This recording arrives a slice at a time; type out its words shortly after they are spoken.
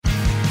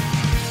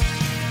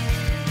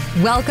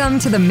Welcome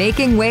to the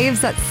Making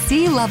Waves at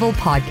C-Level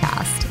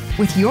podcast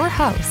with your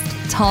host,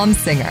 Tom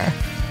Singer.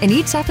 In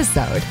each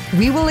episode,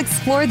 we will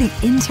explore the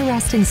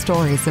interesting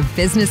stories of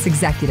business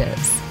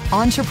executives,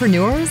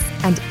 entrepreneurs,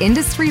 and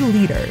industry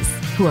leaders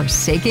who are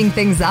shaking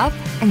things up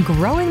and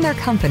growing their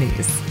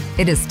companies.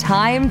 It is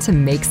time to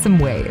make some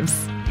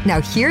waves.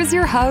 Now here's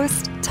your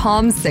host,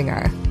 Tom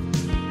Singer.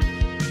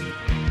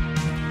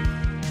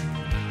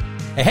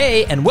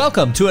 Hey, and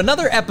welcome to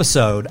another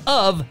episode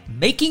of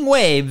Making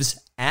Waves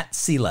at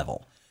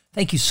C-Level.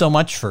 Thank you so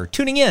much for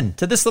tuning in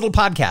to this little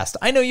podcast.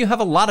 I know you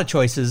have a lot of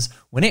choices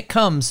when it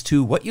comes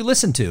to what you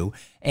listen to,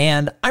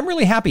 and I'm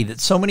really happy that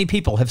so many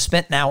people have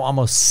spent now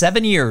almost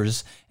 7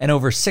 years and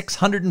over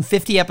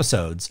 650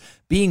 episodes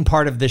being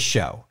part of this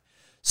show.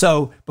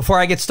 So before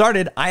I get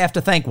started, I have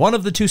to thank one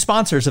of the two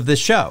sponsors of this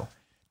show.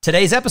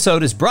 Today's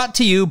episode is brought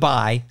to you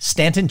by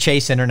Stanton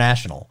Chase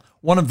International,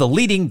 one of the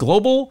leading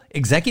global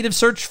executive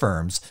search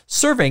firms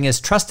serving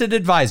as trusted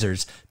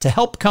advisors to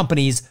help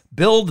companies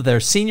build their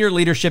senior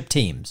leadership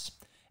teams.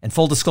 And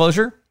full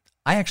disclosure,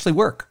 I actually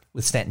work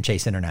with Stanton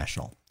Chase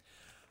International.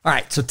 All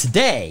right, so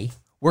today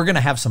we're going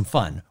to have some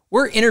fun.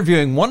 We're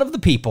interviewing one of the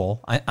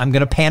people, I'm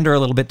going to pander a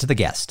little bit to the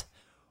guest,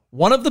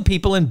 one of the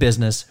people in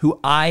business who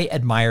I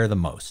admire the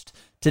most.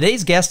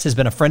 Today's guest has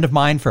been a friend of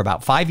mine for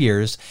about 5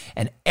 years,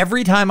 and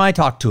every time I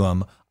talk to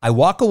him, I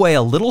walk away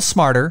a little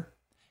smarter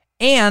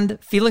and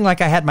feeling like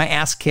I had my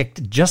ass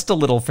kicked just a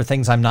little for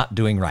things I'm not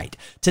doing right.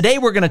 Today,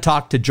 we're going to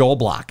talk to Joel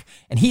Block,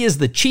 and he is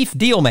the chief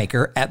deal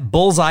maker at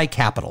Bullseye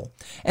Capital.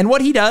 And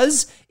what he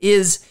does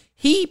is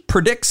he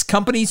predicts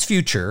companies'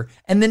 future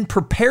and then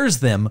prepares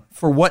them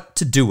for what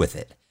to do with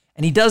it.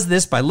 And he does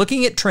this by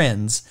looking at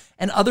trends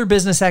and other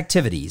business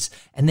activities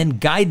and then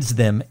guides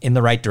them in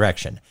the right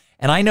direction.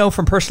 And I know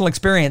from personal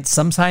experience,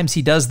 sometimes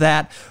he does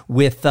that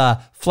with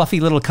fluffy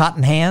little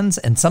cotton hands,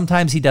 and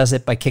sometimes he does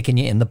it by kicking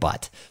you in the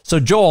butt.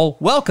 So Joel,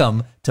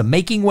 welcome to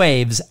Making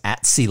Waves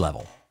at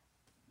C-Level.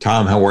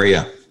 Tom, how are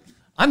you?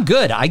 I'm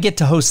good. I get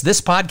to host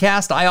this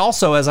podcast. I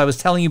also, as I was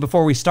telling you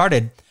before we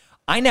started,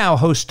 I now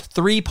host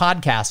 3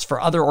 podcasts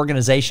for other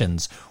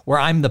organizations where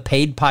I'm the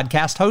paid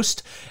podcast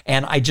host,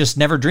 and I just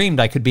never dreamed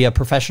I could be a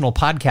professional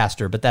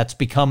podcaster, but that's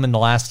become in the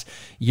last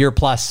year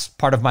plus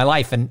part of my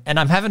life, and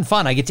I'm having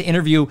fun. I get to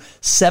interview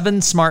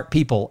 7 smart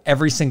people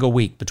every single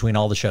week between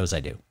all the shows I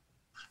do.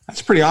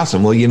 That's pretty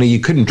awesome. Well, you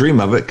couldn't dream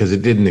of it because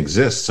it didn't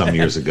exist some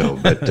years ago,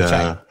 but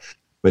right.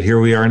 But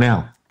here we are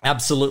now.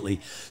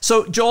 Absolutely.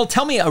 So, Joel,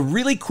 tell me a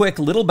really quick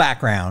little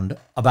background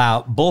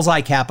about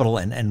Bullseye Capital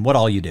and what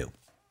all you do.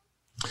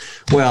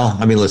 Well,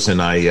 I mean, listen,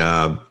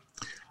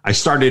 I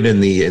started in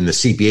the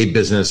CPA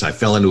business. I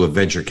fell into a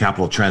venture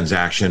capital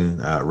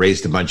transaction,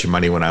 raised a bunch of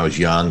money when I was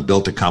young,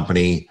 built a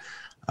company,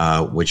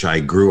 which I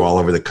grew all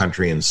over the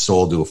country and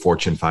sold to a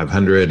Fortune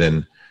 500.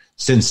 And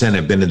since then,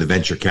 I've been in the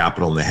venture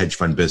capital and the hedge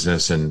fund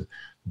business and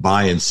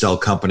buy and sell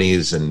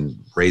companies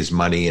and raise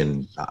money.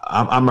 And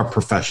I'm a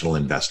professional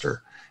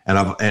investor. And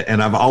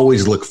I've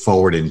always looked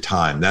forward in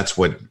time. That's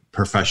what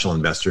professional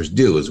investors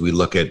do, is we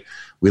look at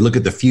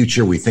the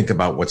future. We think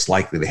about what's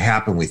likely to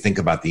happen. We think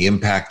about the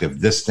impact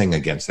of this thing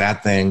against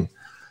that thing.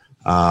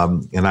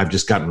 And I've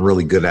just gotten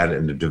really good at it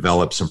and to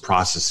develop some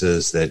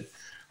processes that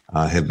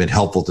have been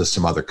helpful to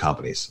some other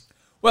companies.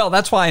 Well,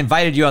 that's why I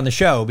invited you on the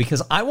show,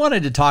 because I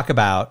wanted to talk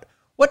about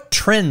what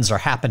trends are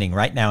happening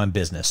right now in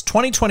business,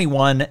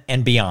 2021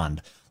 and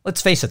beyond.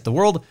 Let's face it, the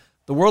world,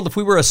 if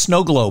we were a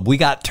snow globe, we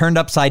got turned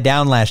upside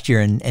down last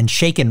year and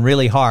shaken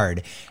really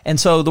hard. And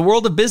so the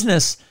world of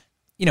business,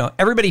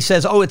 everybody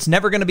says, oh, it's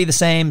never going to be the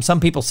same.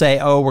 Some people say,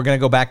 oh, we're going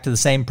to go back to the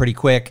same pretty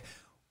quick.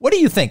 What do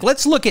you think?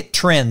 Let's look at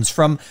trends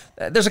from,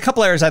 there's a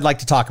couple areas I'd like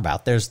to talk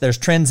about. There's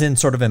trends in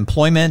sort of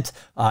employment,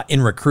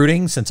 in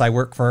recruiting, since I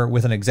work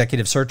with an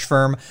executive search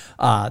firm.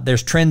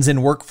 There's trends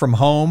in work from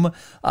home.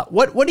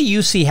 What do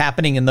you see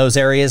happening in those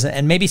areas,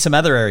 and maybe some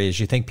other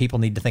areas you think people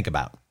need to think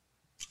about?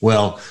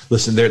 Well,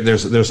 listen,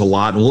 there's a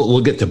lot, and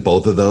we'll get to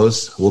both of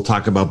those. We'll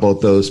talk about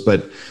both those,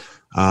 but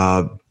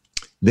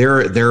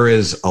there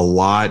is a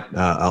lot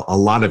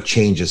of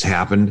changes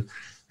happened.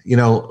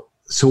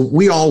 So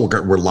we all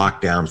were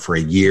locked down for a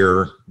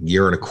year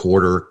and a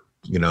quarter.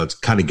 It's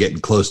kind of getting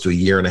close to a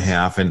year and a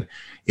half, and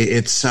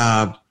it's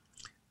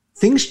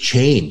things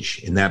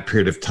change in that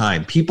period of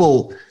time.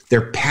 People,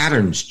 their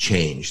patterns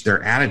change,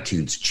 their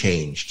attitudes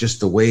change, just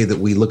the way that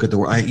we look at the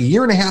world. A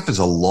year and a half is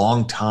a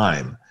long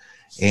time,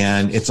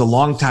 and it's a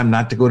long time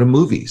not to go to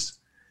movies.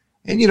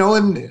 And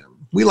and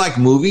we like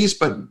movies,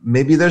 but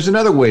maybe there's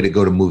another way to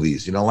go to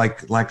movies,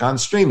 like on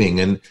streaming.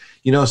 And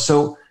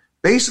so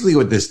basically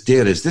what this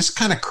did is this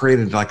kind of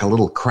created like a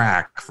little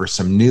crack for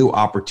some new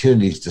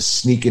opportunities to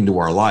sneak into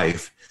our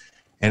life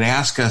and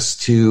ask us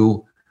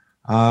to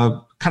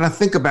kind of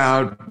think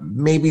about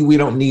maybe we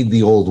don't need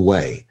the old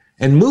way.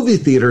 And movie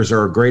theaters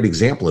are a great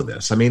example of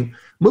this. I mean,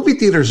 movie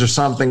theaters are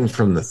something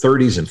from the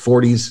 30s and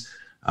 40s,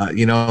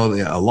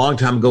 a long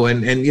time ago.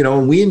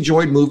 And we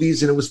enjoyed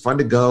movies and it was fun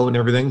to go and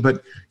everything.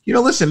 But,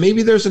 listen,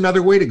 maybe there's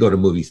another way to go to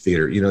movie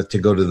theater, to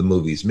go to the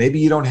movies. Maybe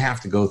you don't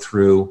have to go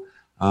through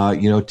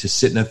to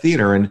sit in a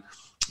theater. And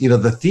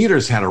the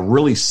theaters had a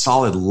really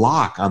solid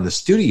lock on the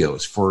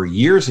studios for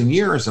years and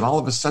years. And all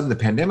of a sudden the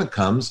pandemic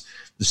comes,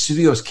 the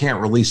studios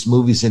can't release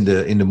movies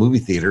into movie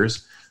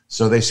theaters.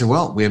 So they said,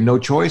 well, we have no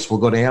choice. We'll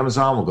go to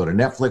Amazon, we'll go to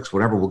Netflix,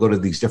 whatever. We'll go to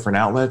these different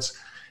outlets.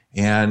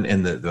 And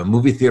the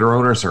movie theater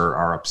owners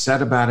are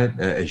upset about it,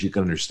 as you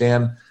can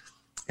understand.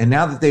 And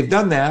now that they've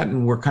done that,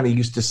 and we're kind of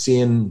used to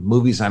seeing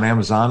movies on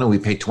Amazon, and we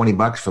pay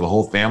 $20 for the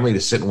whole family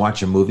to sit and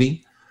watch a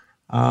movie.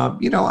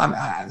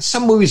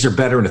 Some movies are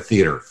better in a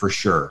theater for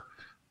sure,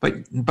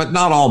 but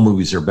not all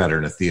movies are better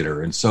in a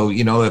theater. And so,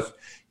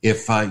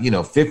 if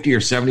 50 or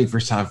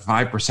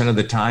 75% of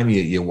the time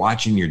you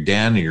watch in your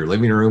den or your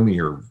living room, or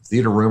your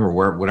theater room,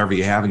 or whatever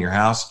you have in your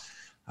house,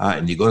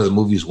 and you go to the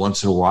movies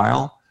once in a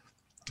while,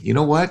 you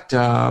know what?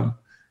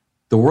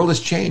 The world has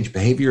changed.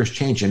 Behavior has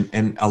changed.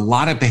 And a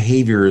lot of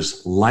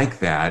behaviors like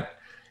that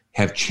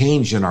have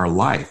changed in our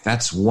life.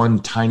 That's one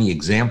tiny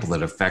example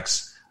that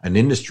affects an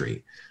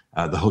industry.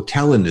 The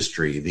hotel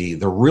industry,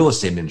 the real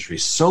estate industry,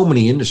 so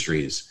many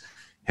industries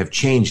have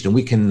changed. And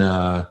we can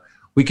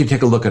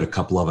take a look at a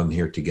couple of them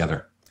here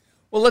together.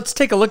 Well, let's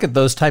take a look at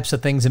those types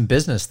of things in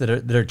business that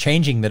are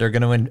changing, that are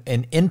going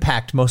to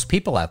impact most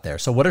people out there.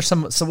 So what are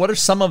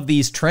some of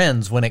these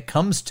trends when it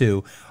comes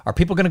to, are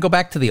people going to go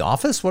back to the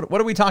office? What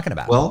are we talking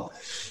about? Well,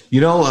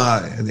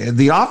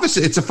 the office,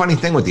 it's a funny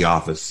thing with the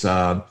office.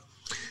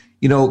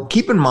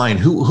 Keep in mind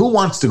who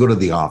wants to go to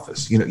the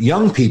office.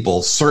 Young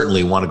people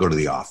certainly want to go to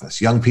the office.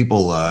 Young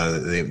people,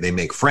 they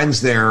make friends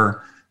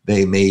there.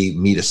 They may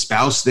meet a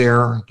spouse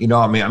there.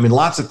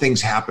 Lots of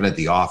things happen at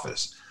the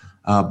office.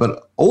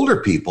 But older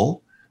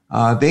people,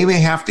 they may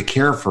have to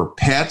care for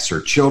pets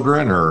or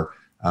children or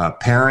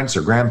parents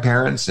or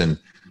grandparents. And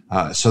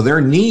so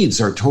their needs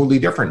are totally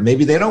different.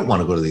 Maybe they don't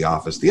want to go to the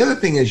office. The other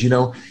thing is, you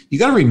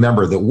got to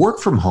remember that work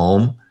from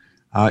home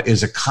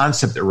is a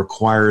concept that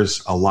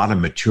requires a lot of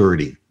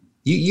maturity.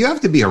 You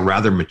have to be a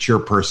rather mature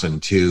person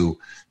to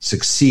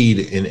succeed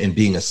in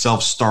being a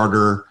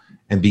self-starter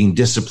and being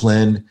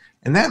disciplined.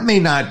 And that may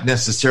not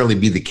necessarily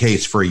be the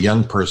case for a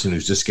young person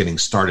who's just getting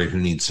started, who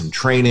needs some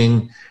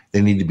training.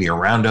 They need to be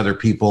around other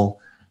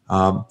people.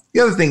 The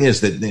other thing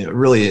is that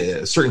really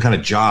a certain kind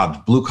of jobs,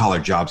 blue collar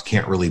jobs,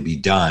 can't really be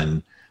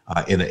done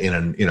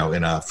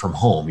from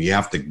home. You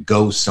have to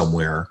go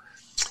somewhere.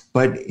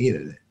 But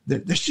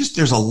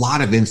there's a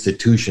lot of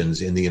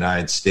institutions in the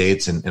United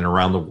States and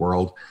around the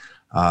world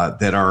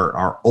that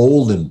are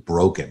old and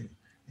broken.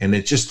 And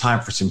it's just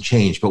time for some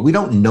change. But we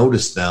don't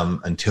notice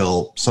them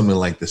until something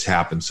like this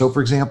happens. So,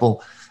 for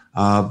example,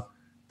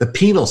 the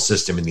penal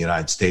system in the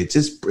United States,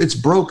 it's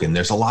broken.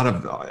 There's a lot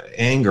of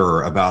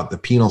anger about the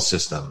penal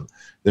system.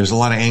 There's a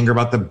lot of anger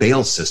about the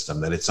bail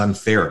system, that it's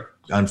unfairly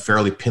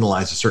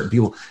penalizes certain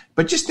people.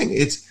 But just think,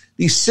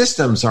 these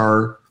systems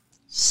are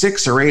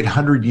 600 or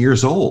 800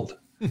 years old,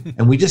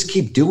 and we just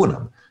keep doing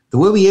them. The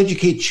way we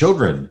educate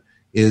children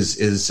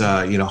is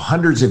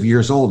hundreds of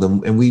years old,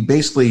 and we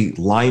basically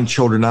line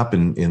children up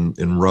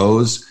in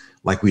rows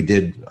like we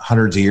did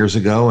hundreds of years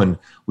ago, and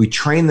we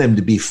train them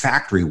to be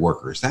factory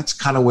workers. That's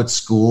kind of what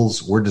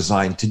schools were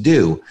designed to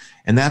do,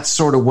 and that's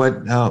sort of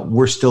what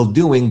we're still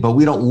doing, but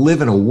we don't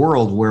live in a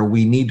world where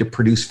we need to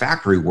produce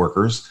factory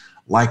workers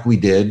like we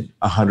did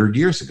 100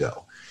 years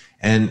ago.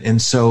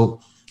 And so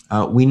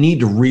we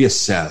need to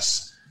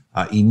reassess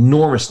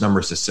enormous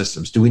numbers of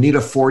systems. Do we need a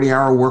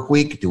 40-hour work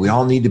week? Do we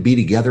all need to be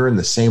together in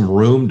the same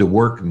room to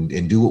work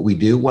and do what we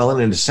do? Well,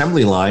 in an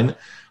assembly line,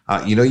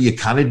 you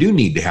kind of do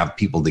need to have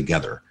people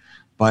together.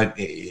 But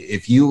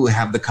if you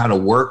have the kind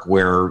of work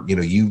where,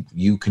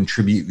 you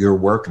contribute your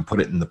work and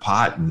put it in the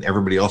pot and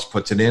everybody else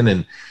puts it in,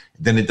 and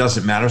then it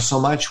doesn't matter so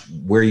much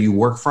where you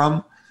work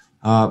from,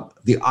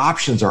 the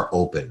options are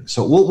open.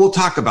 So we'll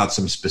talk about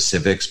some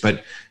specifics,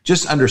 but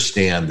just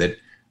understand that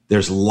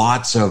there's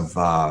lots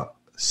of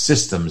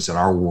systems in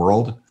our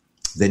world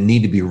that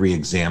need to be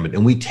reexamined,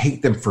 and we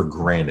take them for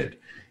granted.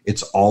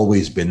 It's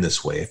always been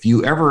this way. If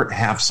you ever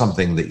have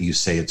something that you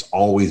say it's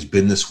always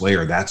been this way,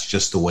 or that's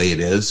just the way it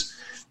is,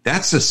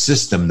 that's a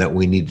system that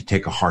we need to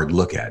take a hard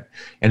look at.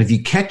 And if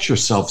you catch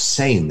yourself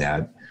saying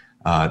that,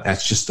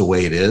 that's just the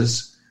way it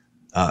is,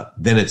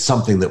 then it's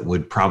something that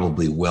would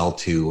probably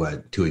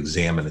to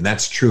examine. And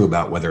that's true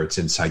about whether it's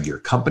inside your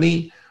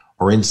company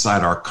or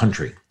inside our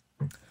country.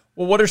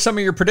 Well, what are some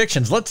of your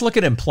predictions? Let's look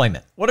at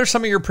employment. What are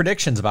some of your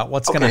predictions about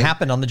what's going to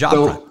happen on the job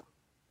front?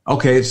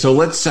 Okay, so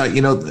let's,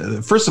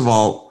 first of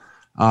all,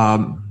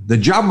 the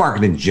job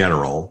market in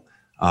general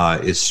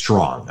is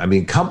strong. I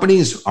mean,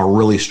 companies are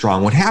really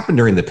strong. What happened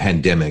during the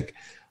pandemic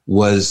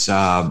was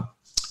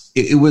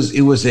it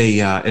was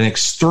an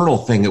external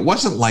thing. It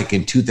wasn't like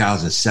in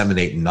 2007,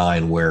 8, and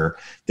 9 where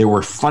there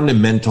were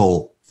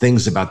fundamental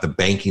things about the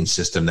banking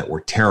system that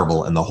were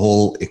terrible and the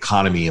whole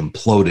economy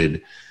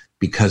imploded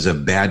because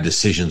of bad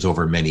decisions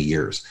over many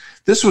years.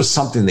 This was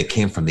something that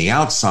came from the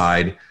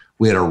outside.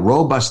 We had a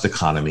robust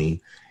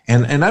economy,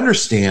 and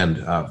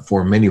understand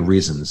for many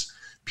reasons.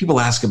 People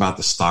ask about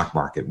the stock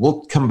market.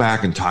 We'll come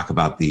back and talk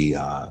about the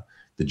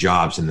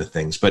jobs and the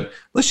things, but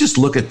let's just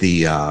look at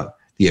the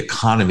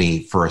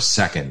economy for a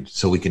second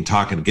so we can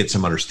talk and get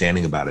some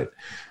understanding about it.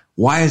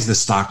 why is the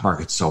stock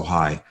market so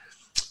high?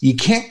 You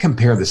can't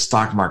compare the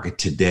stock market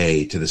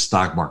today to the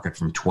stock market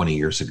from 20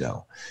 years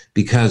ago,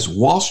 because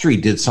Wall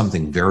Street did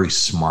something very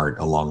smart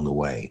along the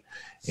way.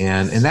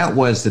 And that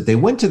was that they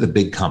went to the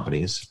big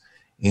companies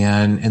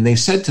and they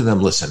said to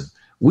them, listen,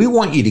 we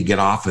want you to get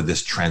off of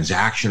this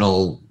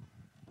transactional,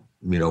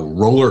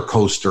 roller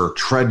coaster,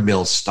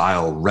 treadmill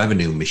style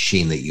revenue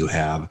machine that you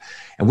have.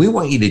 And we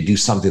want you to do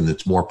something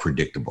that's more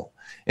predictable.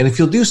 And if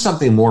you'll do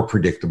something more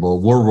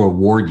predictable, we'll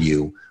reward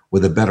you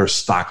with a better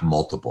stock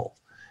multiple.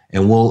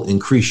 And we'll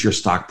increase your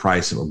stock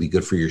price and it'll be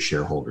good for your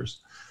shareholders.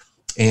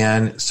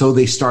 And so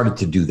they started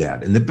to do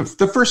that. And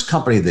the first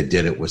company that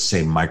did it was,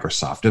 say,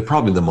 Microsoft. They're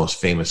probably the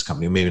most famous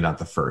company, maybe not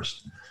the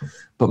first.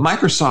 But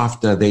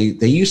Microsoft,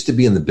 they used to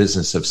be in the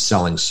business of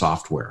selling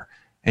software.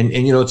 And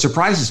it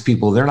surprises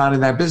people, they're not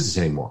in that business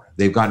anymore.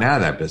 They've gotten out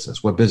of that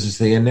business. What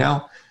business are they in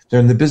now? They're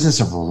in the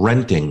business of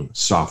renting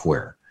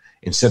software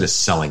instead of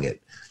selling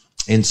it.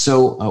 And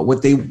so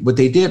what they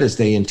did is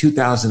they, in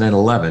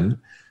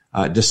 2011,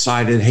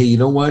 decided, hey, you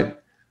know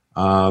what?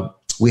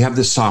 We have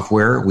this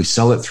software. We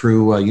sell it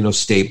through,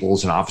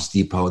 Staples and Office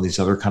Depot and these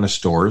other kind of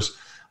stores.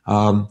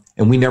 And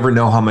we never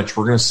know how much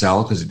we're going to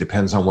sell because it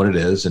depends on what it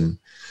is. And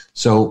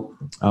so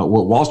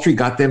what Wall Street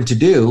got them to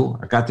do,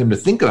 or got them to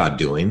think about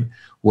doing,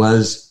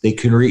 was they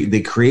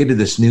created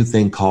this new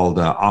thing called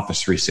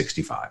Office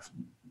 365.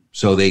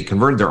 So they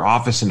converted their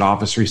Office into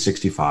Office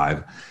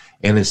 365.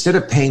 And instead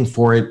of paying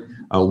for it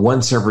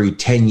once every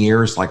 10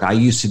 years, like I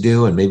used to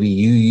do, and maybe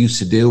you used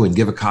to do, and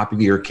give a copy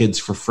to your kids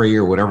for free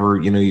or whatever,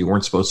 you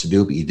weren't supposed to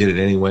do, but you did it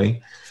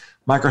anyway.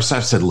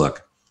 Microsoft said,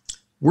 look,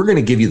 we're going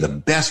to give you the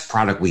best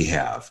product we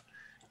have,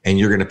 and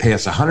you're going to pay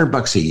us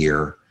 $100 a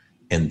year,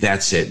 and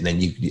that's it. And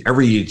then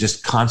you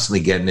just constantly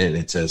getting it, and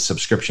it's a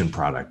subscription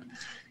product.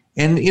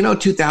 And,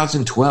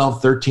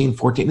 2012, 13,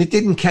 14, it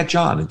didn't catch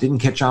on. It didn't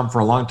catch on for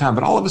a long time.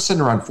 But all of a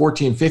sudden around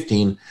 14,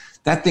 15,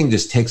 that thing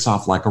just takes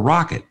off like a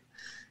rocket.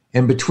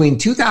 And between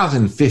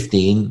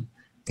 2015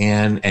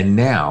 and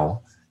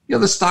now,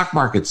 the stock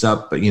market's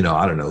up, but,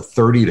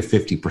 30 to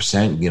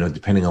 50%,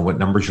 depending on what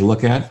numbers you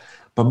look at.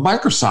 But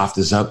Microsoft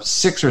is up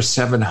 600 or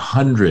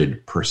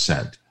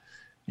 700%.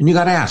 And you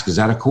got to ask, is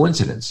that a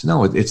coincidence?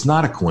 No, it's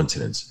not a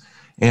coincidence.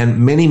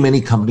 And many,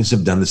 many companies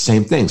have done the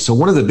same thing. So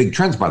one of the big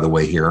trends, by the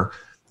way, here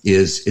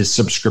is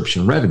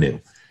subscription revenue.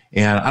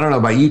 And I don't know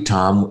about you,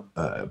 Tom,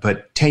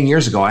 but 10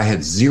 years ago, I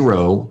had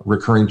 0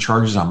 recurring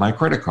charges on my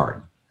credit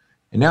card.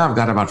 And now I've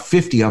got about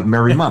 50 of them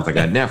every month. I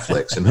got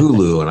Netflix and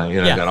Hulu, and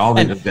I got all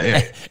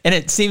the. And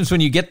it seems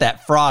when you get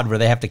that fraud where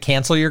they have to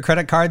cancel your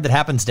credit card, that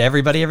happens to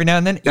everybody every now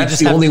and then. That's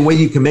the only way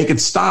you can make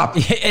it stop.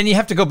 And you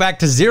have to go back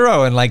to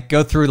 0 and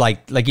go through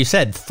like you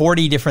said,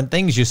 40 different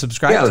things you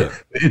subscribe to.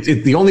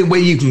 It's the only way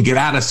you can get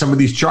out of some of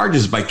these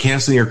charges by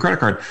canceling your credit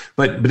card.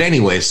 But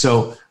anyway,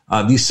 so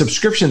these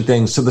subscription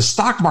things. So the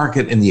stock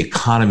market and the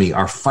economy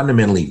are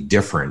fundamentally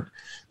different,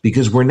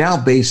 because we're now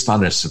based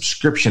on a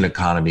subscription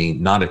economy,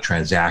 not a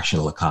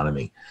transactional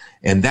economy.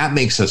 And that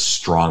makes us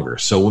stronger.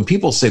 So when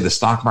people say the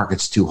stock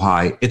market's too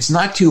high, it's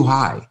not too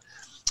high.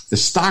 The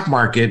stock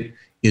market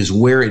is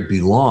where it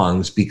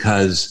belongs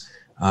because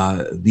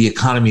the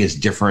economy is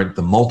different,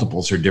 the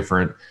multiples are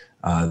different,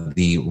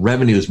 the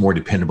revenue is more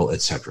dependable,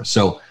 et cetera.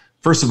 So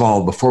first of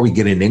all, before we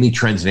get into any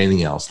trends and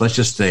anything else, let's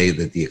just say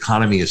that the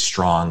economy is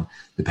strong.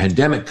 The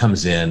pandemic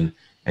comes in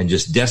and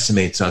just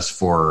decimates us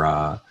for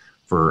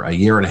a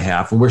year and a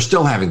half. And we're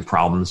still having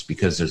problems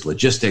because there's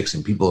logistics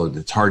and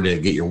it's hard to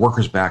get your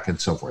workers back and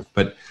so forth.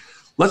 But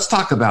let's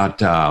talk about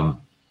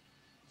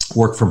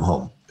work from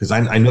home, because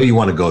I know you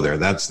want to go there.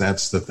 That's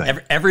the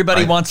thing.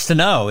 Everybody wants to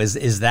know,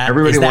 is that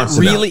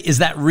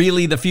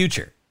really the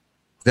future?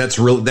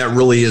 That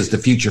really is the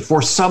future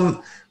for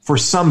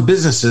some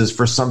businesses,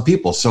 for some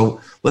people. So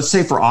let's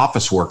say for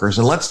office workers,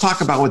 and let's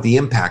talk about what the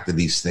impact of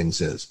these things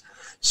is.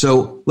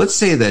 So let's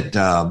say that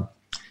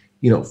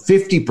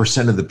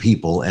 50% of the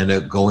people end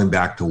up going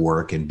back to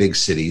work in big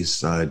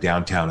cities,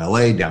 downtown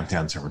LA,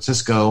 downtown San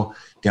Francisco,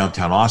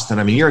 downtown Austin.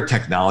 I mean, you're a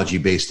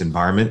technology-based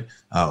environment.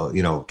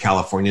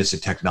 California is a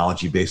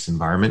technology-based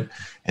environment.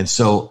 And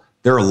so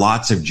there are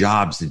lots of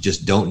jobs that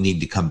just don't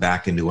need to come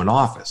back into an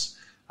office.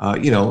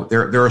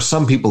 There are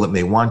some people that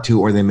may want to,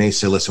 or they may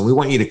say, listen, we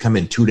want you to come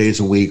in 2 days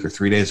a week or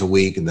 3 days a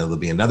week, and then there'll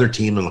be another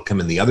team that'll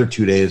come in the other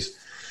 2 days.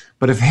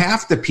 But if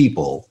half the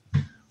people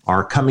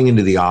are coming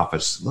into the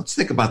office, let's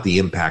think about the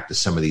impact of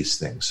some of these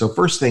things. So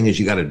first thing is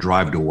you got to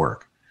drive to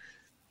work.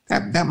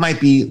 That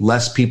might be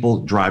less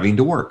people driving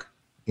to work.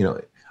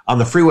 On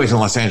the freeways in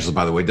Los Angeles,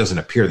 by the way, it doesn't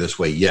appear this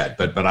way yet,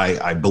 but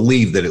I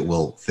believe that it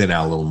will thin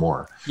out a little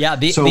more. Yeah,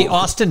 the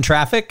Austin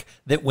traffic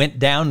that went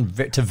down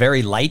to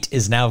very light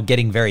is now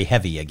getting very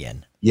heavy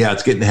again. Yeah,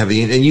 it's getting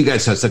heavy. And you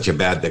guys have such a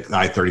bad, the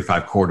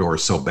I-35 corridor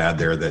is so bad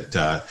there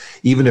that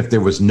even if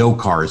there was no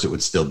cars, it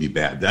would still be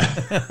bad.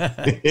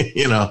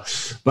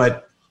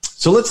 But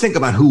so let's think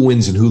about who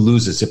wins and who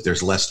loses if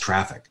there's less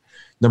traffic.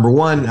 Number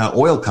one,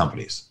 oil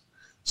companies.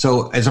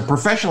 So as a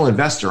professional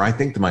investor, I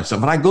think to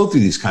myself, and I go through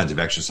these kinds of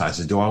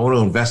exercises, do I want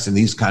to invest in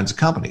these kinds of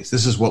companies?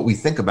 This is what we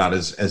think about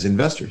as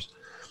investors.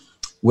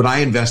 Would I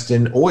invest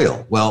in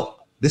oil?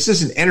 Well, this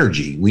isn't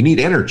energy. We need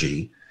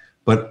energy,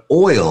 but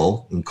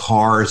oil in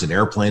cars and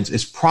airplanes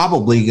is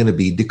probably going to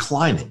be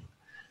declining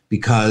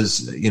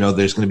because,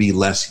 there's going to be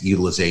less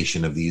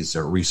utilization of these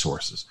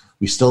resources.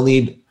 We still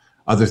need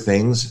other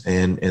things,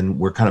 and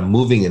we're kind of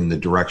moving in the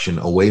direction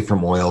away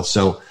from oil.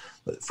 So,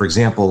 for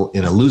example,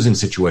 in a losing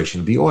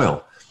situation, the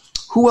oil.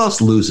 Who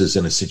else loses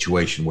in a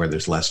situation where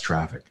there's less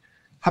traffic?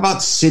 How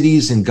about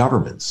cities and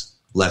governments?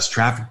 Less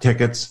traffic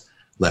tickets,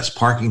 less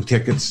parking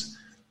tickets,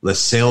 less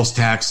sales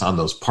tax on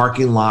those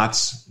parking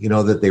lots,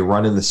 that they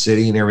run in the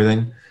city and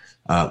everything.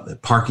 The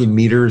parking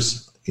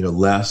meters,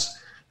 less.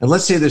 And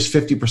let's say there's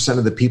 50%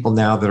 of the people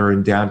now that are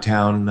in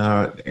downtown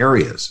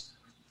areas.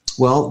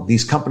 Well,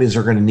 these companies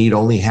are going to need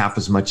only half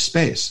as much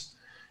space.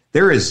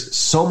 There is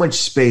so much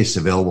space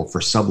available for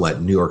sublet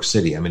in New York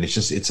City. I mean,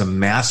 it's a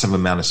massive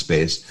amount of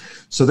space.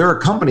 So there are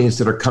companies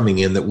that are coming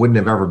in that wouldn't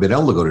have ever been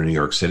able to go to New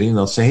York City, and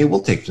they'll say, hey,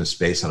 we'll take some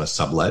space on a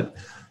sublet.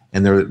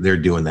 And they're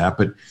doing that.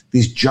 But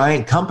these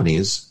giant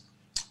companies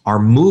are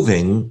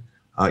moving,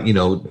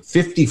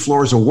 50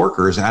 floors of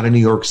workers out of New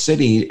York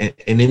City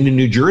and into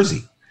New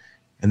Jersey.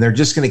 And they're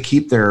just going to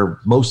keep their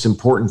most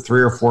important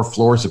 3 or 4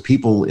 floors of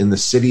people in the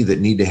city that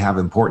need to have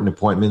important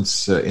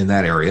appointments in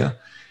that area.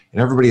 And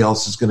everybody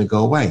else is going to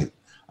go away.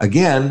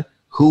 Again,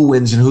 who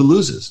wins and who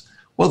loses?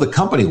 Well, the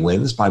company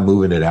wins by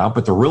moving it out,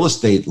 but the real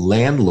estate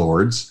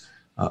landlords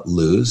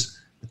lose.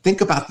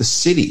 Think about the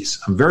cities.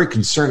 I'm very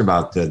concerned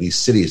about these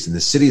cities, and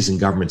the cities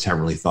and governments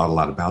haven't really thought a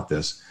lot about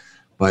this.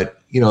 But,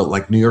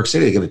 like New York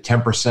City, they get a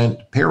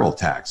 10% payroll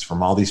tax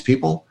from all these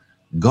people.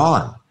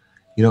 Gone.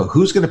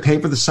 Who's going to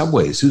pay for the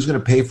subways? Who's going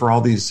to pay for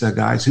all these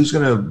guys? Who's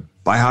going to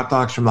buy hot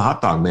dogs from the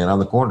hot dog man on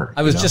the corner?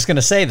 I was just going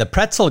to say the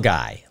pretzel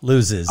guy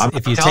loses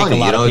if you take a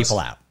lot of people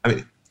out. I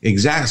mean,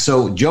 exactly.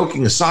 So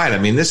joking aside, I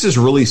mean, this is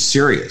really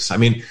serious. I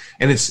mean,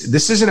 and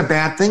this isn't a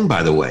bad thing,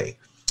 by the way.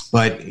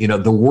 But,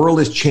 the world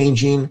is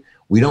changing.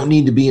 We don't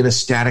need to be in a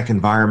static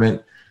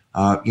environment.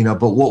 But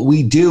what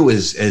we do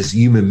as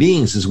human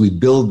beings is we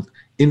build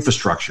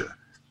infrastructure.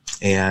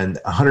 And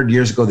 100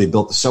 years ago, they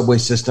built the subway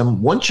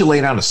system. Once you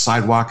lay down a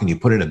sidewalk and you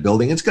put in a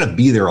building, it's going to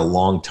be there a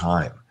long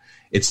time.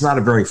 It's not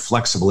a very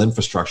flexible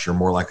infrastructure,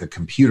 more like a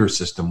computer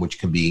system, which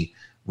can be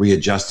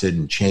readjusted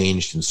and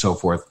changed and so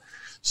forth.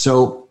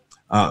 So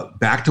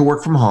back to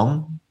work from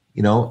home,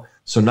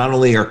 so not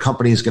only are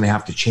companies going to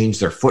have to change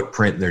their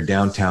footprint in their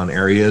downtown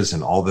areas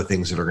and all the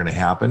things that are going to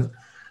happen,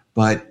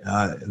 but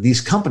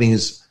these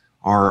companies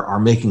are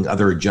making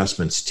other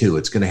adjustments too.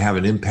 It's going to have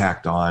an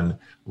impact on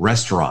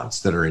restaurants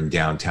that are in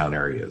downtown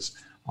areas,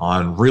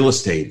 on real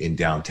estate in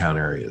downtown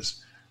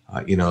areas.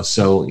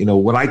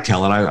 What I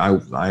tell, and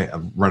I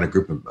run a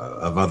group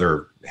of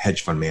other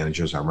hedge fund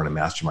managers. I run a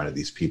mastermind of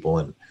these people.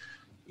 And,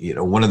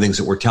 one of the things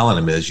that we're telling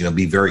them is,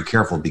 be very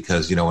careful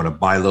because, in a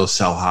buy low,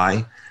 sell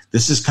high,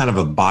 this is kind of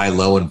a buy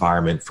low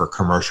environment for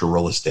commercial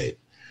real estate.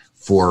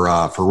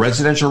 For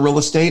residential real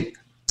estate,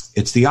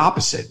 it's the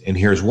opposite. And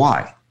here's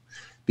why.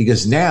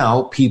 Because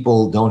now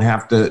people don't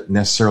have to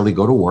necessarily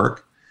go to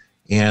work.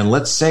 And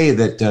let's say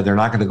that they're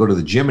not going to go to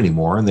the gym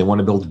anymore and they want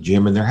to build a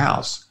gym in their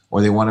house,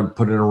 or they want to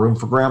put in a room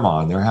for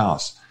grandma in their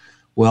house.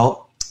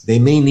 Well, they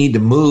may need to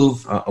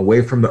move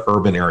away from the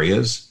urban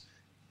areas,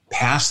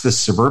 past the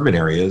suburban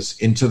areas,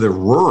 into the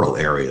rural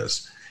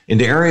areas,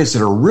 into areas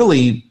that are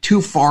really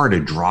too far to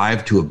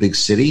drive to a big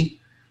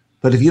city.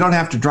 But if you don't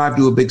have to drive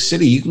to a big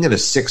city, you can get a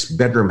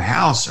 6-bedroom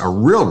house, a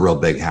real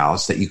big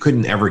house that you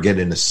couldn't ever get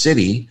in a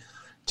city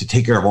to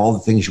take care of all the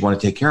things you want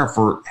to take care of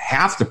for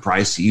half the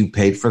price that you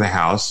paid for the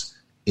house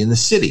in the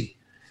city.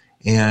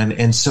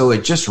 And so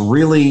it just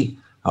really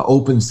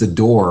opens the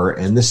door,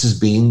 and this is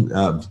being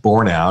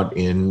borne out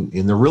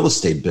in the real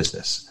estate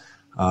business.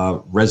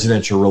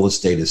 Residential real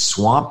estate is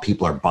swamped.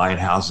 People are buying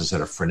houses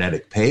at a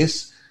frenetic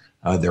pace.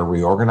 They're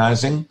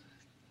reorganizing.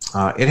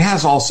 It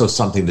has also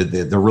something to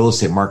the real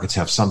estate markets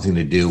have something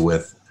to do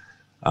with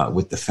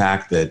the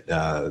fact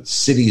that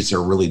cities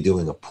are really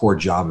doing a poor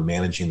job of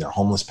managing their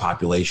homeless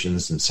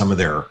populations and some of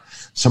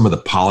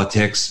the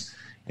politics.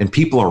 And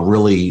people are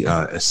really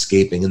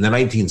escaping. In the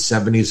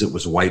 1970s, it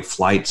was white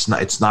flight.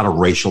 It's not a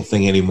racial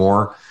thing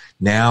anymore.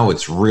 Now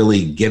it's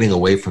really getting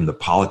away from the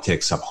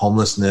politics of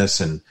homelessness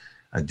and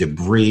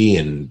debris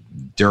and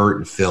dirt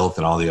and filth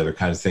and all the other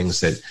kind of things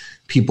that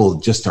people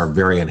just are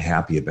very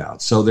unhappy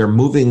about. So they're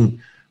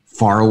moving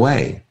far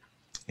away.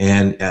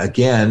 And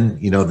again,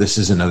 this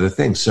is another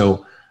thing.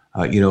 So,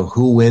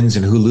 who wins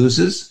and who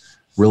loses?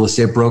 Real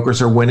estate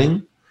brokers are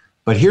winning.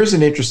 But here's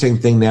an interesting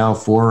thing now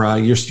for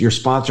your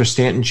sponsor,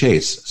 Stanton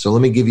Chase. So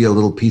let me give you a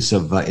little piece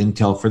of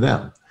intel for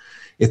them.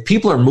 If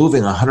people are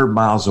moving 100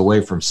 miles away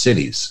from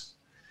cities,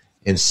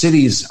 and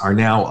cities are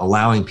now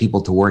allowing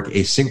people to work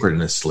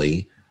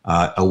asynchronously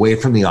away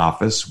from the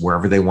office,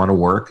 wherever they want to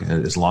work,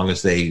 as long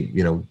as they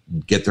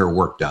get their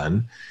work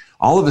done,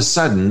 all of a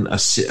sudden,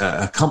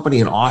 a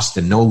company in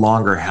Austin no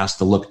longer has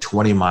to look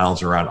 20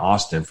 miles around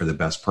Austin for the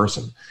best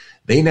person.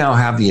 They now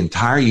have the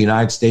entire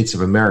United States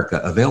of America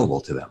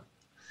available to them.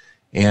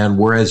 And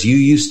whereas you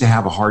used to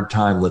have a hard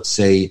time, let's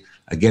say,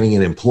 getting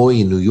an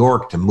employee in New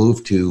York to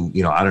move to,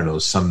 I don't know,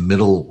 some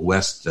middle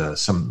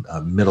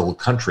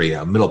country,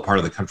 a middle part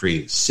of the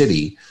country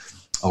city,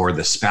 or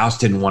the spouse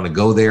didn't want to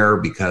go there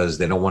because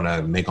they don't want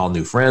to make all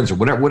new friends, or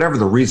whatever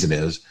the reason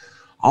is,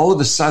 all of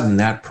a sudden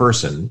that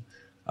person,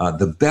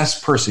 the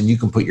best person you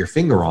can put your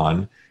finger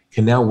on,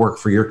 can now work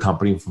for your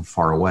company from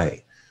far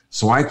away.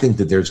 So I think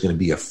that there's going to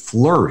be a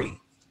flurry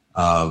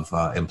of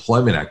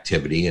employment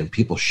activity and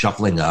people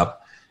shuffling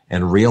up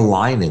and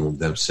realigning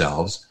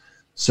themselves.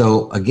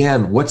 So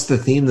again, what's the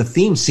theme? The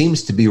theme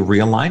seems to be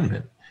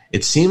realignment.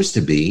 It seems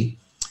to be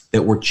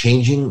that we're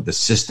changing, the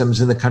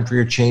systems in the country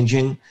are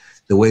changing,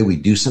 the way we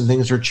do some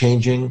things are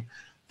changing,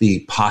 the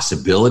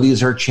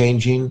possibilities are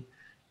changing,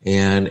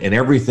 and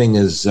everything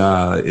is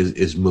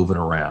moving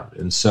around.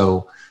 And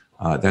so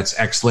that's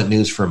excellent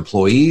news for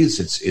employees.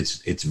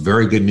 It's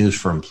very good news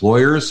for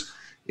employers.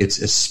 It's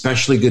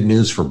especially good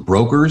news for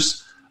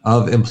brokers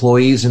of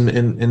employees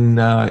and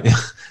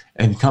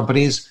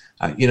companies.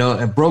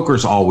 And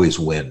brokers always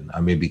win.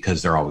 I mean,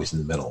 because they're always in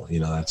the middle.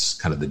 That's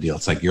kind of the deal.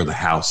 It's like you're the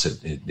house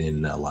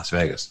in Las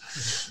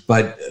Vegas.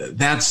 But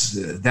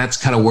that's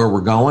kind of where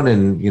we're going.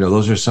 And,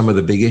 those are some of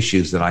the big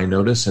issues that I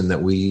notice and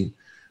that we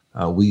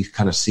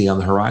kind of see on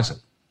the horizon.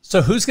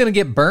 So who's going to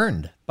get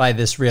burned by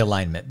this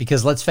realignment?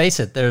 Because let's face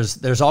it,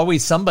 there's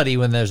always somebody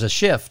when there's a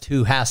shift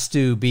who has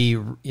to be,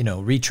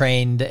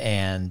 retrained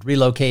and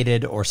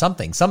relocated or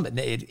something.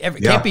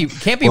 Can't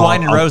be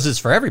wine and roses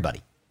for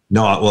everybody.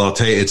 No, well, I'll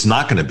tell you, it's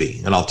not going to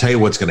be. And I'll tell you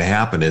what's going to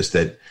happen is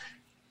that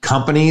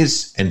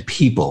companies and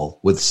people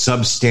with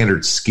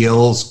substandard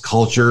skills,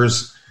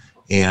 cultures,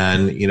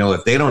 and,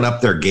 if they don't up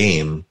their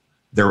game,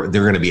 they're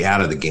going to be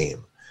out of the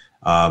game.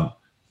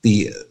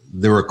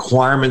 The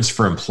requirements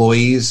for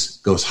employees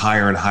goes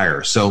higher and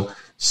higher. So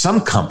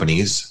some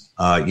companies,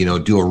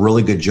 do a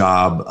really good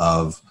job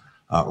of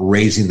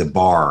raising the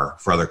bar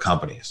for other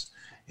companies.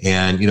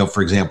 And,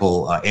 for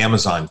example,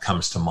 Amazon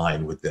comes to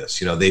mind with this.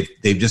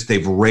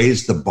 They've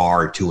raised the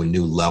bar to a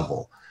new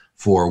level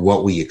for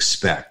what we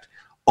expect.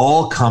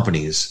 All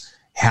companies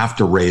have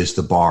to raise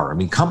the bar. I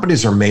mean,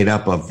 companies are made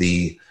up of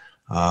the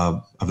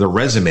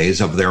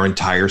resumes of their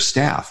entire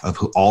staff, of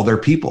all their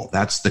people.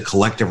 That's the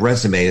collective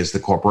resume is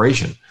the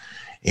corporation.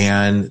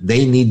 And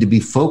they need to be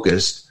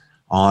focused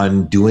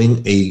on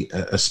doing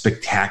a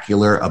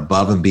spectacular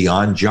above and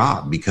beyond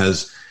job,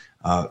 because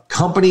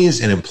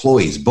companies and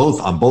employees,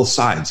 on both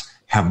sides,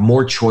 have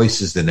more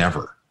choices than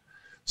ever.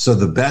 So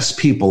the best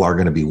people are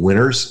going to be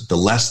winners. The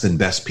less than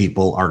best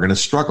people are going to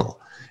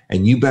struggle.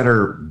 And you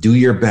better do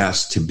your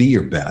best to be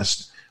your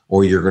best,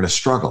 or you're going to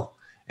struggle.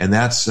 And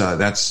that's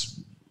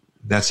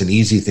an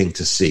easy thing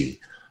to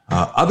see.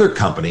 Other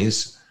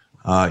companies,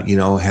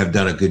 have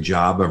done a good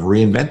job of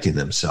reinventing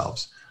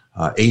themselves.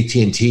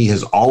 AT&T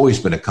has always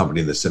been a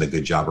company that's done a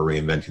good job of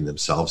reinventing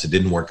themselves. It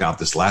didn't work out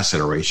this last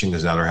iteration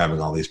because now they're having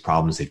all these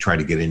problems. They tried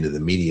to get into the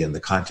media and the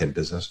content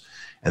business,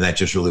 and that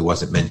just really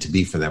wasn't meant to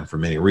be for them for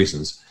many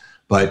reasons.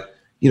 But,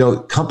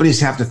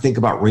 companies have to think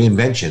about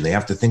reinvention. They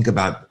have to think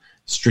about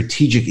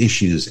strategic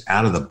issues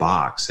out of the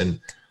box. And,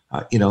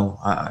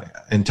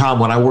 and Tom,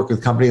 when I work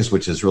with companies,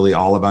 which is really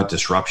all about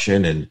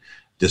disruption and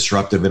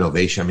disruptive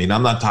innovation, I mean,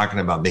 I'm not talking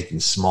about making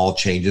small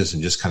changes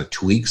and just kind of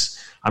tweaks.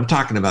 I'm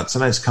talking about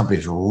sometimes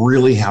companies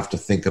really have to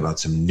think about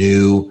some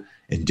new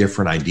and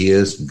different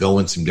ideas, go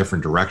in some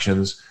different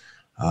directions.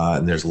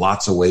 And there's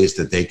lots of ways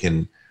that they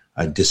can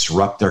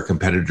disrupt their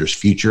competitors'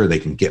 future. They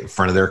can get in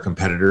front of their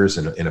competitors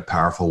in a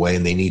powerful way,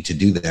 and they need to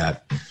do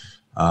that.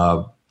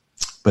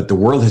 But the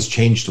world has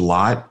changed a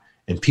lot,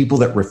 and people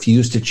that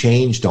refuse to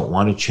change, don't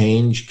want to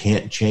change,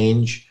 can't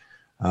change,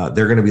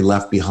 they're going to be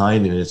left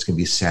behind, and it's going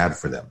to be sad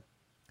for them.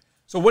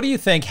 So what do you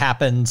think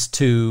happens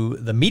to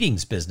the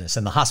meetings business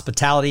and the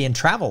hospitality and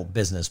travel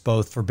business,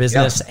 both for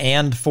business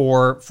and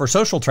for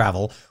social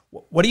travel?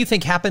 What do you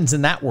think happens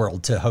in that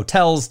world to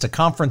hotels, to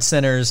conference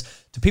centers,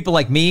 to people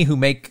like me who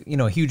make,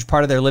 a huge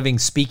part of their living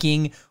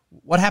speaking?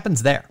 What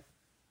happens there?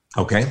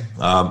 Okay.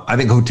 I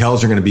think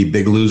hotels are going to be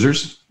big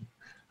losers.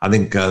 I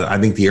think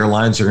the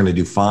airlines are going to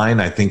do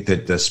fine. I think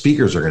that the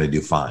speakers are going to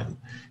do fine.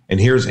 And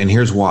here's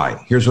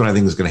why. Here's what I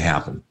think is going to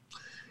happen.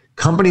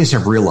 Companies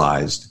have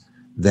realized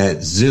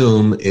that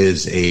Zoom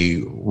is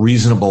a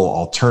reasonable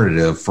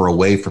alternative for a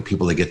way for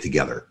people to get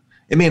together.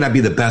 It may not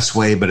be the best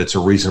way, but it's a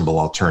reasonable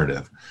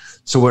alternative.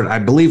 So what I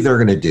believe they're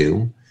going to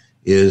do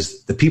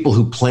is the people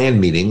who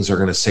plan meetings are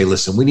going to say,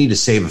 listen, we need to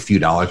save a few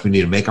dollars. We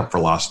need to make up for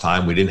lost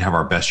time. We didn't have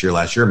our best year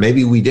last year.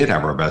 Maybe we did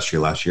have our best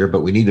year last year,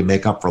 but we need to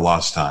make up for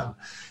lost time.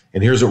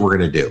 And here's what we're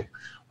going to do.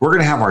 We're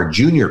going to have our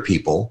junior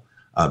people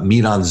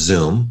meet on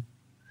Zoom,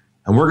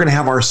 and we're going to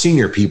have our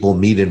senior people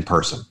meet in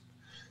person.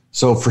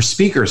 So for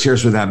speakers,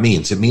 here's what that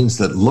means. It means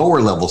that lower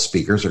level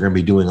speakers are going to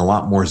be doing a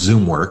lot more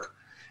Zoom work.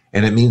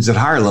 And it means that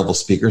higher level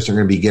speakers are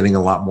going to be getting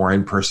a lot more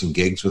in-person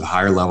gigs with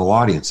higher level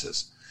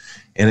audiences.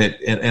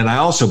 And I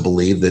also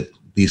believe that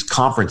these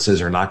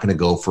conferences are not going to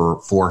go for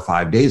 4 or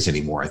 5 days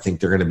anymore. I think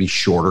they're going to be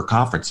shorter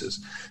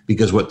conferences,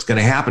 because what's going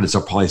to happen is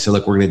they'll probably say,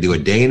 look, we're going to do a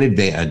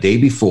day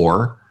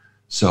before.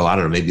 So I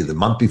don't know, maybe the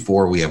month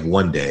before we have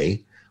 1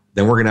 day.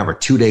 Then we're going to have a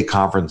 2-day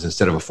conference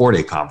instead of a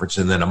 4-day conference.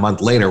 And then a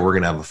month later, we're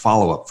going to have a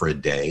follow-up for a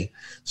day.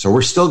 So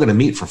we're still going to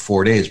meet for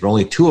 4 days, but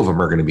only 2 of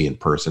them are going to be in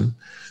person.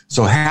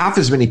 So half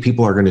as many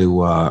people are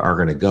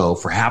going to go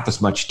for half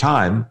as much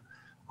time.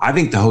 I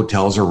think the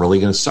hotels are really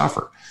going to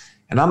suffer.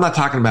 And I'm not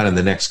talking about in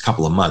the next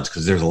couple of months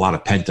because there's a lot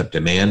of pent-up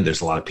demand.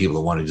 There's a lot of people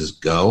that want to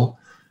just go.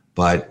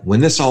 But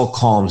when this all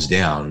calms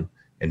down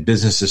and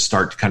businesses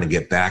start to kind of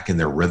get back in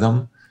their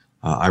rhythm,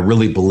 I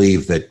really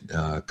believe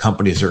that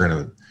companies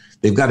are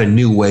they've got a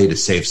new way to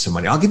save some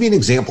money. I'll give you an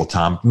example,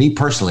 Tom. Me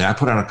personally, I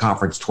put on a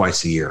conference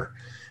twice a year.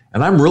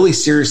 And I'm really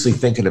seriously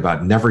thinking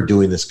about never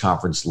doing this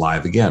conference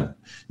live again.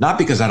 Not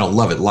because I don't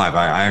love it live.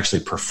 I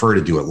actually prefer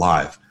to do it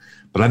live.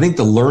 But I think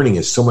the learning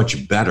is so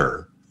much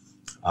better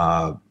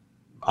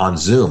on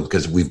Zoom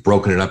because we've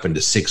broken it up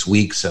into 6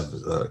 weeks of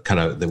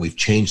that we've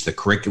changed the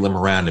curriculum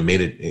around and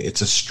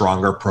it's a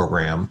stronger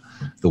program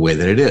the way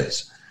that it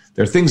is.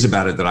 There are things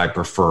about it that I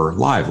prefer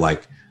live,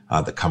 like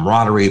the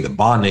camaraderie, the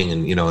bonding,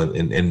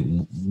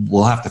 and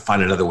we'll have to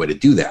find another way to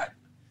do that.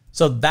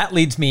 So that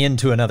leads me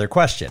into another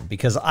question,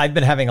 because I've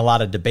been having a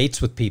lot of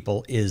debates with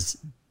people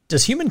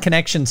does human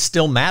connection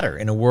still matter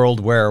in a world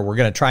where we're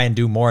going to try and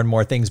do more and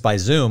more things by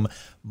Zoom?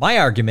 My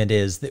argument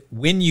is that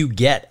when you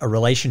get a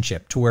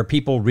relationship to where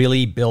people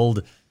really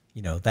build,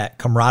 that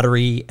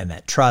camaraderie and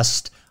that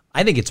trust,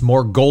 I think it's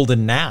more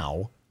golden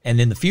now and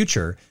in the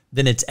future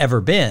than it's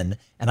ever been.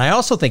 And I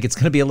also think it's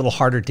going to be a little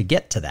harder to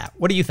get to that.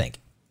 What do you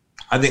think?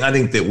 I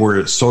think that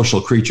we're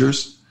social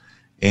creatures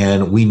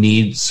and we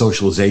need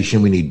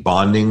socialization. We need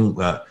bonding.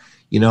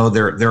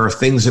 There are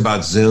things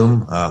about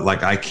Zoom,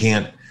 like I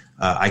can't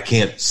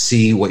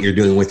see what you're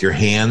doing with your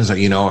hands.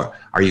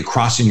 Are you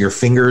crossing your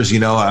fingers?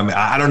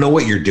 I don't know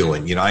what you're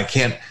doing.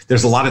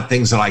 There's a lot of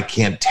things that I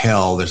can't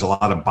tell. There's a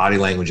lot of body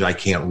language that I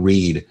can't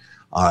read,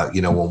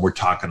 when we're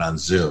talking on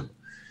Zoom.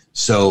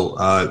 So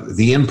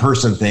the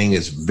in-person thing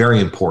is very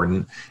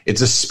important.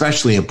 It's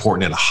especially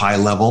important at a high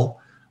level,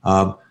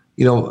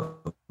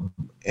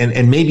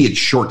 and maybe it's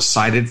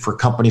short-sighted for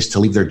companies to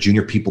leave their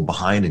junior people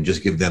behind and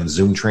just give them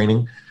Zoom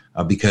training.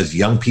 Because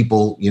young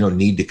people,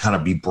 need to kind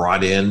of be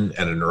brought in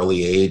at an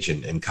early age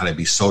and kind of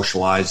be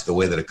socialized the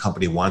way that a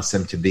company wants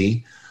them to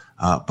be.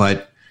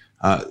 But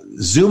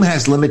Zoom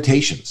has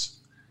limitations.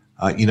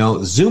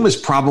 Zoom is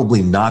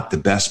probably not the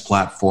best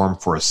platform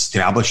for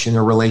establishing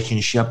a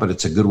relationship, but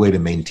it's a good way to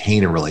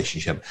maintain a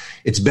relationship.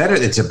 It's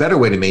a better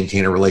way to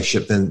maintain a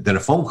relationship than a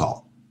phone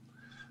call.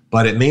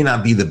 But it may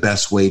not be the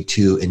best way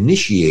to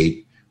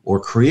initiate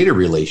or create a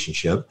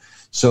relationship.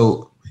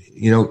 So,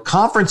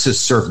 conferences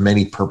serve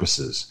many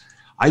purposes.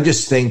 I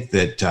just think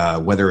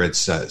that whether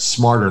it's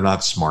smart or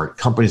not smart,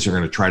 companies are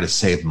going to try to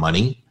save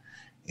money,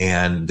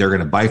 and they're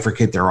going to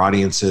bifurcate their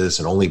audiences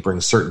and only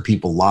bring certain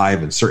people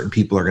live, and certain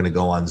people are going to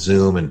go on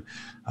Zoom. And,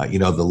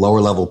 the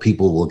lower level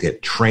people will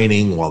get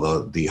training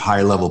while the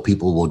higher level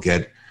people will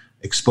get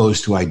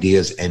exposed to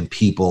ideas and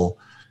people.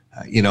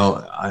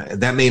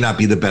 That may not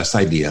be the best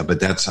idea, but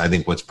that's, I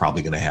think, what's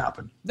probably going to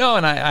happen. No,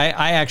 and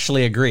I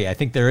actually agree. I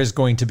think there is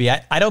going to be,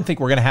 I don't think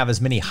we're going to have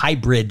as many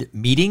hybrid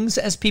meetings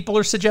as people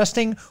are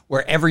suggesting,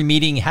 where every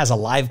meeting has a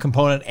live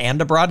component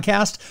and a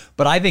broadcast.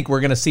 But I think we're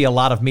going to see a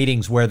lot of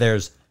meetings where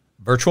there's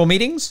virtual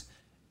meetings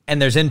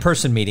and there's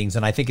in-person meetings.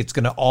 And I think it's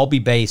going to all be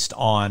based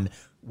on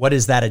what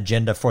is that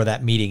agenda for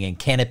that meeting, and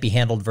can it be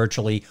handled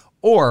virtually?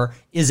 Or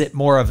is it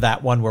more of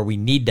that one where we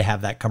need to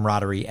have that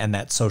camaraderie and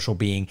that social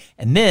being?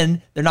 And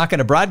then they're not going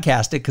to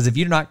broadcast it, because if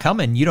you're not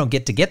coming, you don't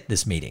get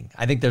this meeting.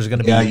 I think there's going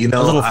to be a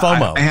little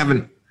FOMO. I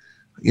haven't,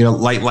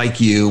 like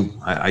you,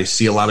 I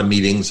see a lot of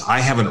meetings. I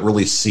haven't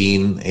really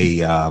seen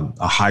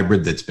a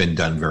hybrid that's been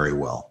done very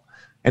well.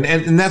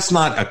 And that's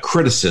not a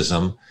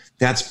criticism.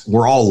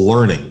 We're all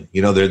learning.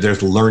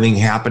 There's learning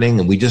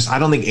happening, and I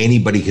don't think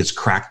anybody has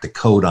cracked the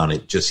code on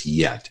it just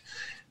yet.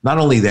 Not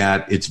only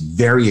that, it's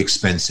very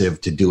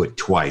expensive to do it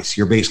twice.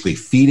 You're basically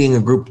feeding a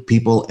group of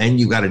people, and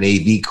you got an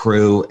AV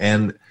crew,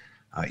 and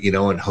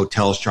and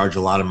hotels charge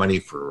a lot of money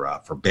for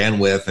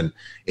bandwidth, and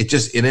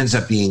it ends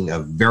up being a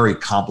very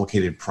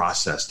complicated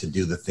process to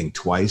do the thing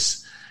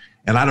twice.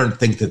 And I don't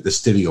think that the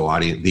studio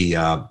audience, the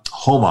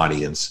home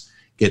audience,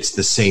 gets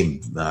the same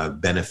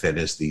benefit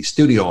as the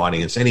studio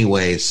audience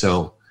anyway.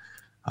 So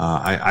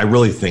I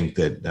really think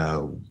that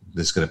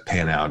this is going to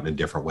pan out in a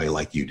different way,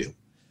 like you do.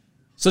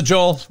 So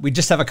Joel, we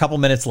just have a couple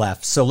minutes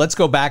left. So let's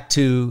go back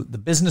to the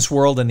business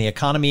world and the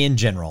economy in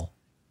general.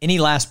 Any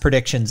last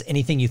predictions,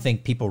 anything you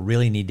think people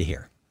really need to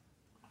hear?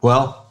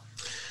 Well,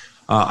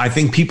 I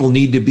think people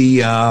need to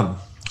be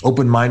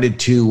open-minded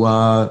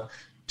to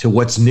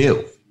what's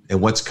new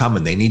and what's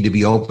coming. They need to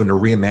be open to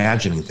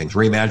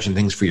reimagine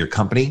things for your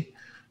company.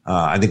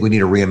 I think we need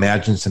to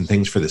reimagine some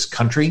things for this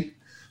country.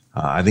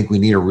 I think we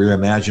need to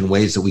reimagine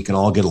ways that we can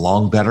all get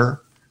along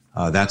better.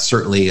 That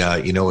certainly,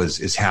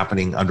 is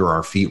happening under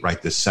our feet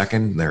right this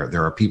second.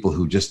 There are people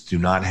who just do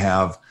not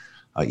have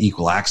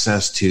equal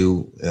access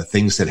to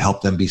things that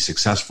help them be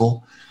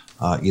successful,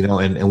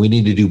 and we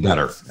need to do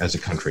better as a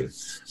country.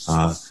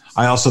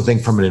 I also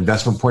think from an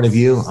investment point of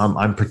view,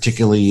 I'm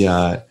particularly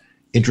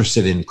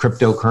interested in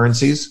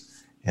cryptocurrencies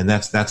And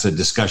that's a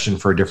discussion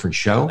for a different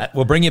show.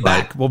 We'll bring you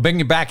back. We'll bring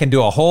you back and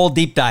do a whole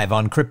deep dive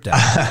on crypto.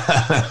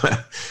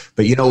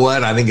 But you know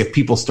what? I think if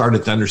people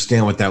started to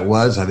understand what that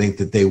was, I think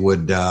that they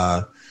would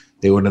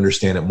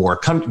understand it more.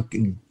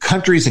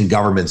 Countries and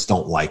governments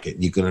don't like it.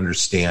 You can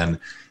understand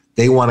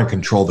they want to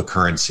control the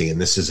currency,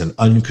 and this is an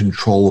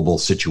uncontrollable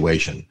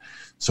situation.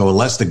 So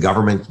unless the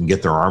government can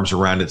get their arms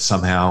around it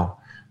somehow,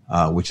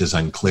 which is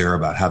unclear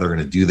about how they're going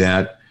to do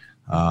that,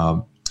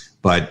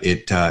 but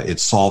it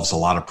solves a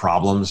lot of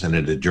problems and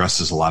it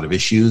addresses a lot of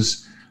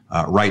issues.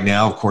 Right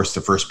now, of course,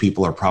 the first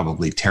people are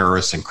probably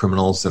terrorists and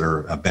criminals that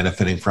are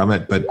benefiting from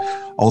it. But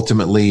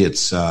ultimately,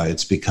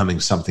 it's becoming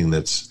something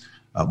that's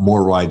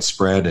more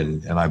widespread,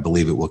 and I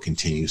believe it will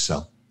continue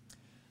so.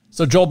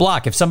 So, Joel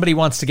Block, if somebody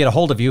wants to get a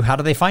hold of you, how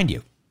do they find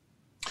you?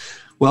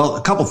 Well,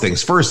 a couple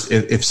things. First,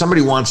 if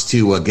somebody wants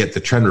to get the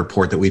trend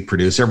report that we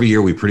produce, every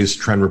year we produce a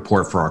trend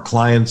report for our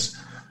clients.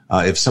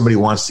 If somebody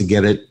wants to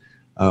get it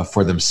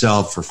for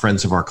themselves, for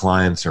friends of our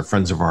clients or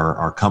friends of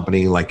our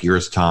company like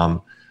yours,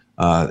 Tom,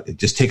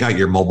 just take out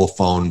your mobile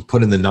phone,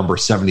 put in the number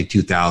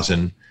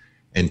 72,000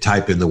 and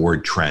type in the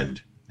word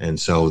trend. And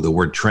so the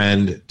word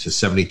trend to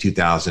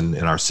 72,000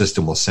 and our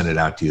system will send it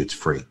out to you. It's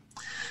free.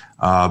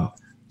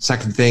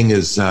 Second thing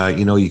is,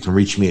 you can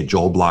reach me at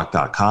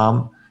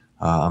joelblock.com.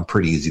 I'm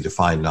pretty easy to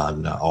find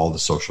on all the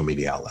social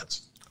media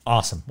outlets.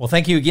 Awesome. Well,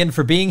 thank you again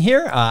for being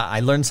here.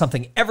 I learned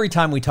something every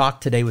time we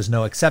talked. Today was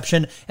no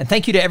exception. And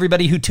thank you to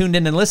everybody who tuned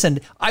in and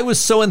listened. I was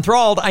so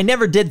enthralled. I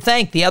never did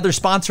thank the other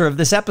sponsor of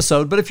this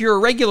episode, but if you're a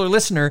regular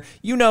listener,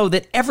 you know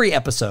that every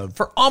episode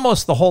for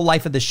almost the whole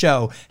life of the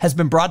show has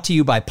been brought to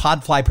you by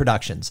Podfly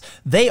Productions.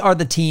 They are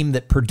the team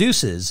that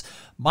produces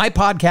my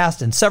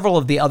podcast and several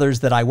of the others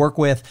that I work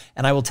with.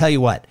 And I will tell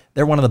you what,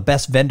 they're one of the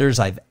best vendors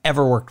I've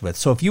ever worked with.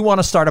 So if you want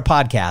to start a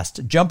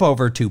podcast, jump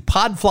over to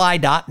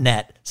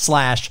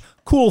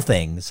podfly.net/cool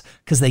things,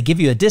 because they give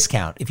you a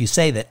discount if you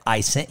say that I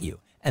sent you.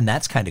 And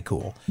that's kind of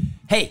cool.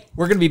 Hey,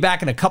 we're going to be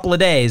back in a couple of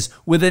days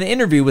with an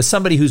interview with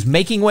somebody who's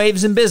making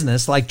waves in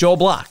business like Joel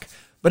Block.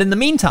 But in the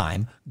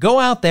meantime, go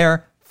out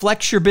there,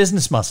 flex your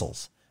business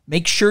muscles.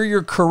 Make sure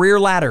your career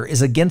ladder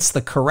is against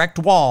the correct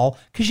wall,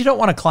 because you don't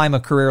want to climb a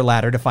career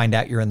ladder to find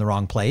out you're in the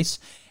wrong place.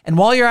 And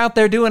while you're out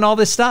there doing all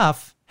this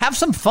stuff, have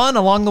some fun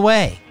along the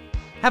way.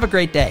 Have a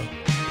great day.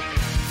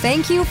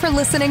 Thank you for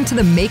listening to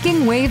the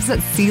Making Waves at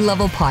Sea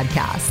Level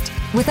podcast.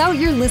 Without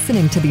your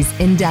listening to these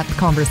in-depth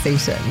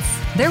conversations,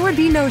 there would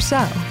be no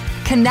show.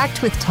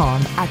 Connect with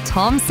Tom at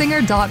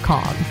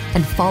tomsinger.com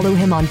and follow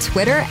him on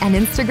Twitter and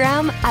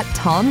Instagram at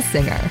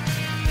tomsinger.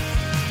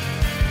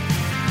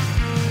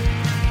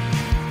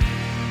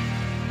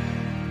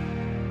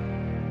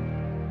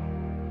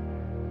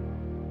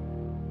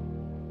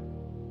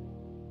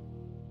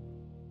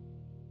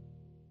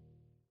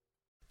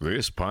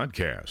 This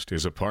podcast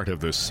is a part of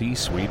the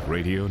C-Suite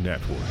Radio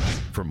Network.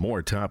 For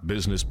more top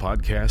business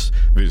podcasts,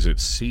 visit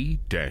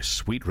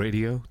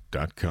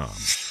c-suiteradio.com.